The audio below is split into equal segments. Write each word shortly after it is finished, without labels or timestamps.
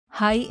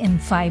High in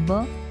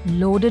fiber,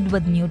 loaded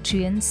with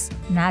nutrients,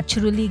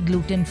 naturally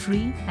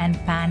gluten-free and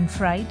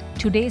pan-fried,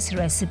 today's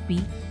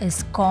recipe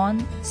is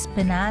corn,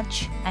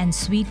 spinach and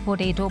sweet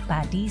potato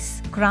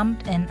patties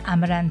crumbed in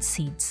amaranth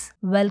seeds.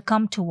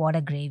 Welcome to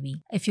Whada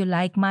Gravy. If you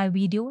like my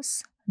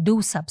videos,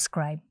 do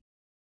subscribe.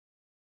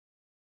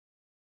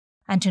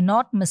 And to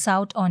not miss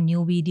out on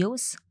new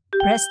videos,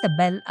 press the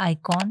bell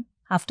icon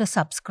after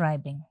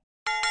subscribing.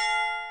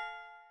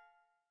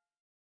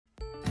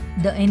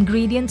 The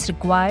ingredients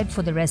required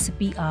for the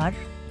recipe are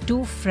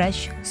 2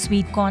 fresh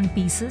sweet corn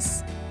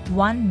pieces,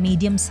 1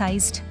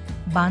 medium-sized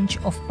bunch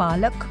of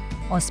palak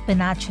or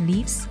spinach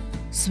leaves,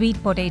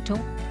 sweet potato,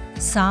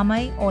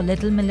 samai or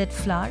little millet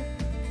flour,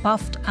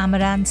 puffed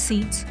amaranth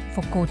seeds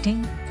for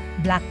coating,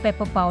 black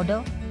pepper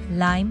powder,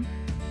 lime,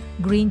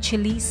 green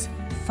chilies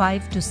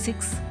 5 to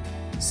 6,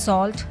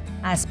 salt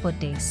as per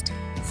taste.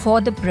 For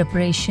the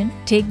preparation,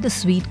 take the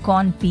sweet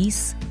corn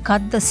piece,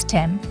 cut the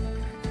stem,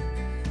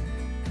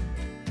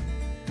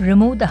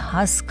 remove the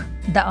husk,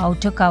 the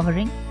outer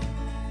covering,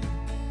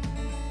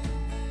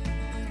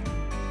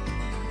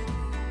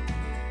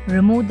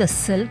 remove the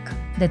silk,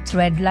 the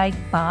thread-like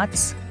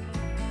parts,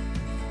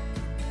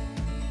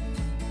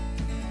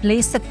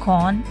 place the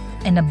corn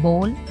in a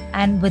bowl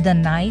and with a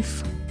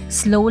knife,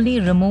 slowly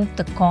remove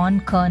the corn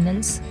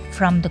kernels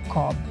from the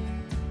cob.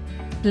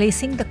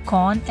 Placing the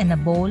corn in a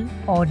bowl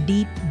or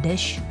deep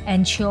dish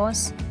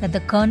ensures that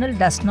the kernel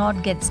does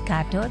not get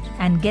scattered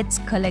and gets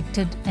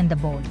collected in the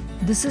bowl.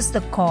 This is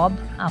the cob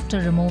after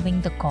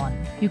removing the corn.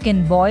 You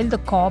can boil the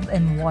cob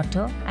in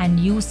water and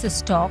use the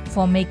stock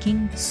for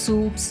making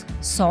soups,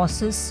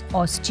 sauces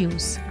or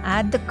stews.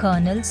 Add the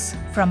kernels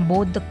from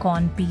both the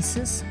corn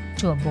pieces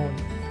to a bowl.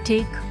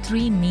 Take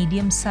 3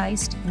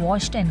 medium-sized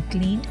washed and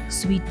cleaned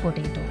sweet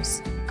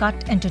potatoes.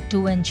 Cut into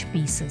 2-inch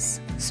pieces.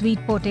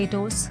 Sweet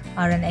potatoes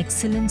are an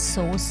excellent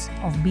source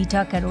of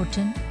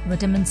beta-carotene,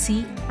 vitamin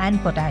C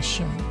and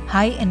potassium.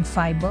 High in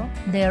fiber,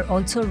 they are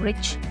also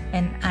rich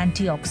in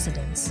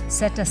antioxidants.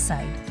 Set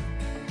aside.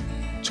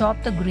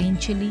 Chop the green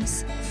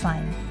chilies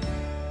fine.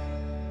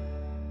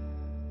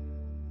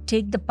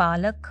 Take the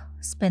palak,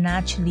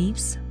 spinach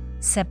leaves,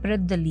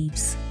 separate the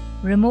leaves.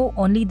 Remove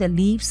only the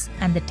leaves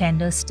and the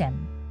tender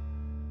stem.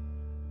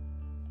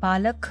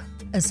 Palak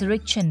is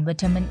rich in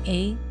vitamin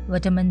A,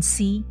 vitamin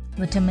C,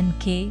 vitamin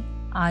K,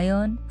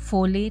 iron,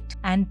 folate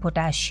and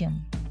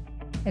potassium.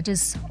 It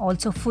is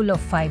also full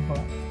of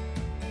fiber.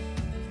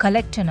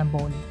 Collect in a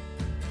bowl.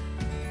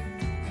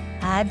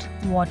 Add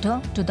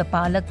water to the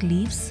palak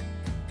leaves.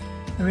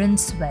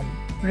 Rinse well.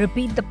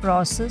 Repeat the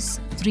process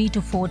 3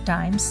 to 4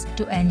 times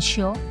to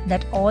ensure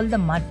that all the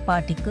mud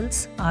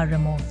particles are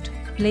removed.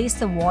 Place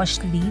the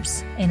washed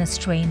leaves in a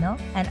strainer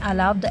and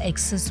allow the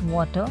excess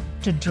water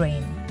to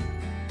drain.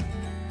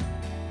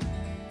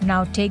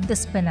 Now take the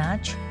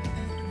spinach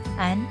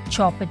and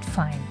chop it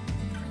fine.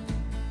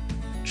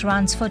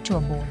 Transfer to a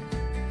bowl.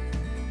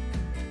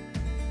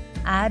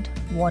 Add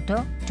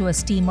water to a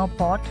steamer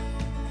pot.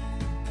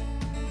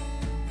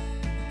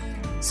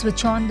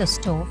 Switch on the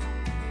stove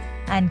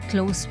and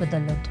close with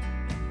the lid.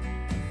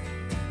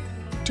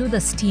 To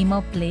the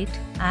steamer plate,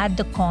 add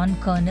the corn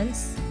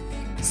kernels.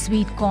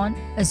 Sweet corn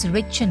is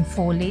rich in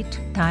folate,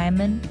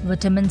 thiamine,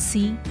 vitamin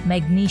C,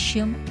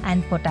 magnesium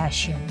and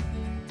potassium.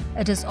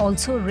 It is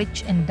also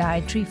rich in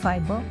dietary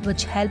fiber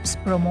which helps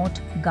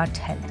promote gut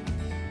health.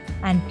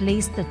 And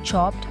place the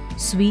chopped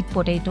sweet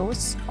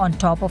potatoes on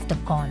top of the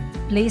corn.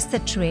 Place the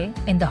tray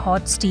in the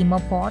hot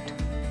steamer pot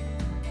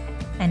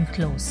and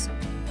close.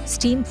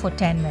 Steam for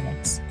 10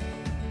 minutes.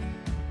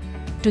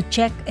 To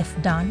check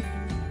if done,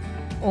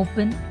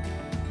 open,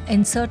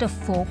 insert a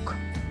fork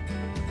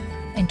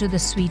into the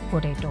sweet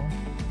potato.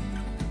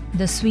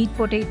 The sweet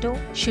potato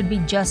should be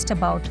just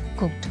about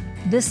cooked.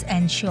 This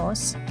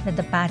ensures that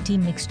the patty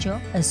mixture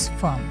is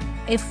firm.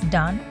 If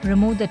done,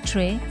 remove the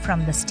tray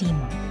from the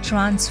steamer.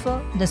 Transfer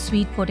the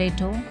sweet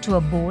potato to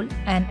a bowl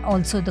and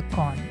also the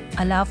corn.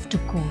 Allow to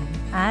cool.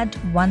 Add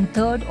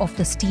 1/3 of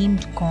the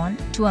steamed corn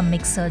to a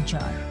mixer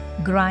jar.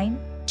 Grind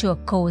to a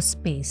coarse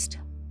paste.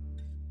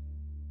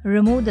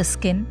 Remove the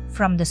skin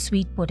from the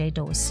sweet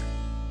potatoes.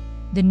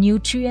 The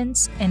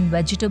nutrients in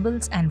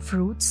vegetables and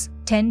fruits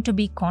tend to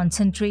be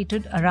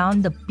concentrated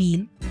around the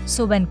peel,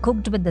 so when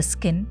cooked with the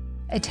skin,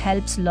 it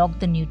helps lock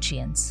the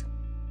nutrients.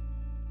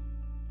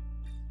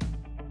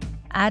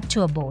 Add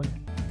to a bowl.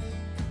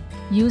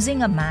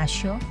 Using a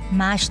masher,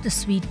 mash the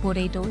sweet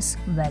potatoes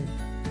well.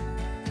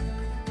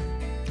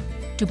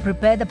 To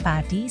prepare the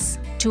patties,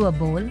 to a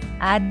bowl,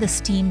 add the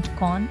steamed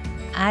corn,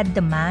 add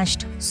the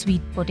mashed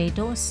sweet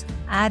potatoes,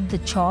 add the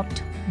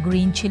chopped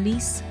green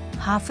chilies,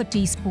 half a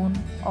teaspoon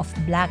of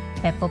black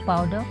pepper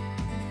powder,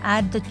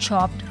 add the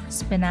chopped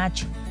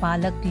spinach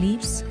palak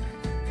leaves,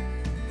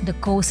 the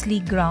coarsely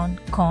ground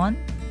corn,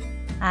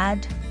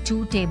 add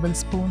 2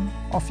 tablespoons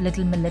of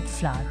little millet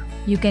flour.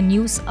 You can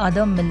use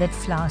other millet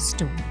flours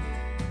too.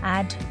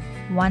 Add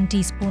 1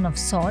 teaspoon of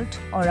salt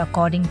or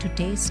according to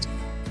taste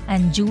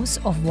and juice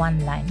of 1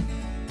 lime.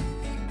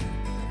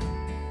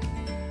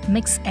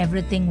 Mix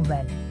everything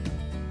well.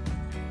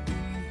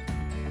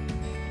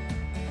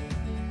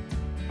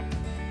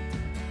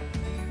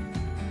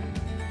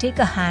 Take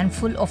a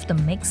handful of the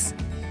mix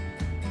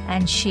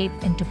and shape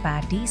into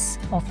patties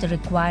of the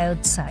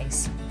required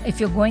size. If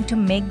you're going to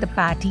make the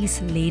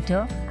patties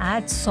later,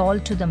 add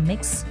salt to the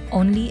mix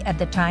only at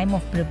the time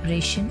of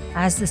preparation,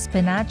 as the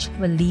spinach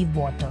will leave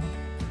water.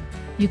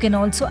 You can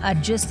also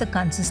adjust the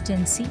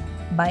consistency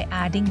by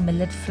adding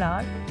millet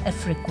flour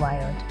if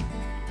required.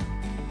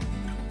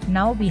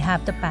 Now we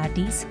have the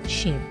patties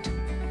shaped.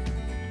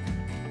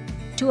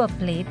 To a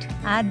plate,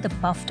 add the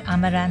puffed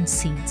amaranth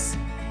seeds.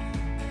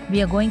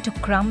 We are going to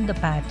crumb the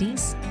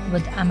patties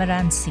with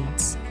amaranth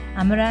seeds.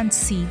 Amaranth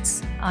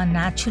seeds are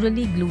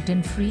naturally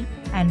gluten-free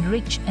and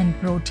rich in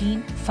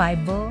protein,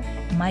 fiber,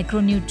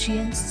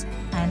 micronutrients,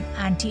 and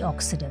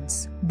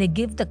antioxidants. They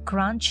give the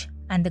crunch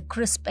and the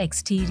crisp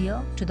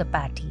exterior to the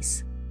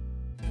patties.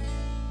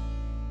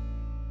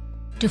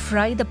 To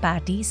fry the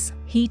patties,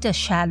 heat a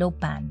shallow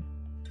pan.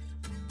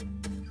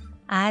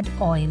 Add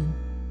oil.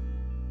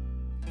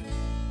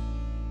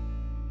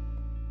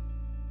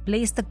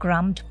 Place the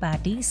crumbed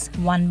patties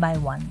one by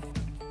one.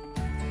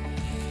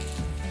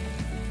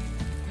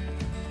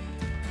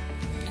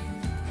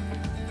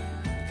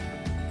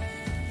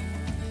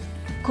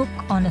 Cook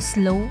on a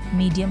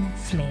slow-medium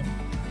flame.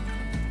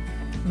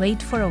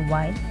 Wait for a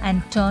while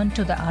and turn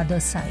to the other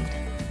side.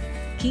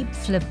 Keep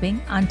flipping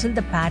until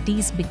the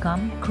patties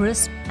become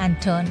crisp and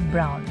turn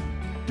brown.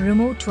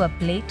 Remove to a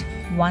plate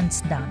once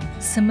done.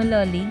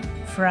 Similarly,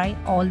 fry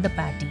all the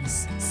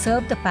patties.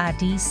 Serve the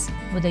patties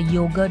with a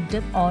yogurt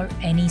dip or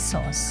any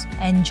sauce.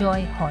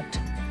 Enjoy hot.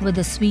 With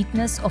the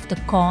sweetness of the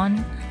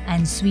corn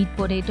and sweet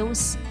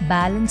potatoes,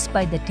 balanced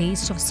by the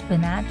taste of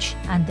spinach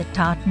and the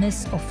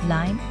tartness of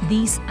lime,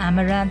 these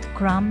amaranth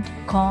crumbed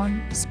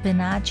corn,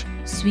 spinach,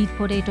 sweet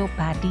potato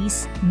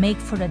patties make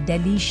for a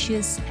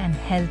delicious and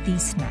healthy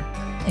snack.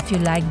 If you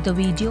liked the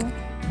video,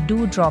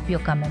 do drop your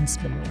comments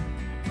below.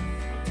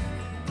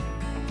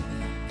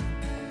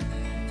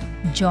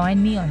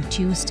 Join me on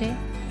Tuesday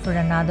for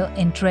another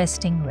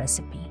interesting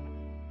recipe.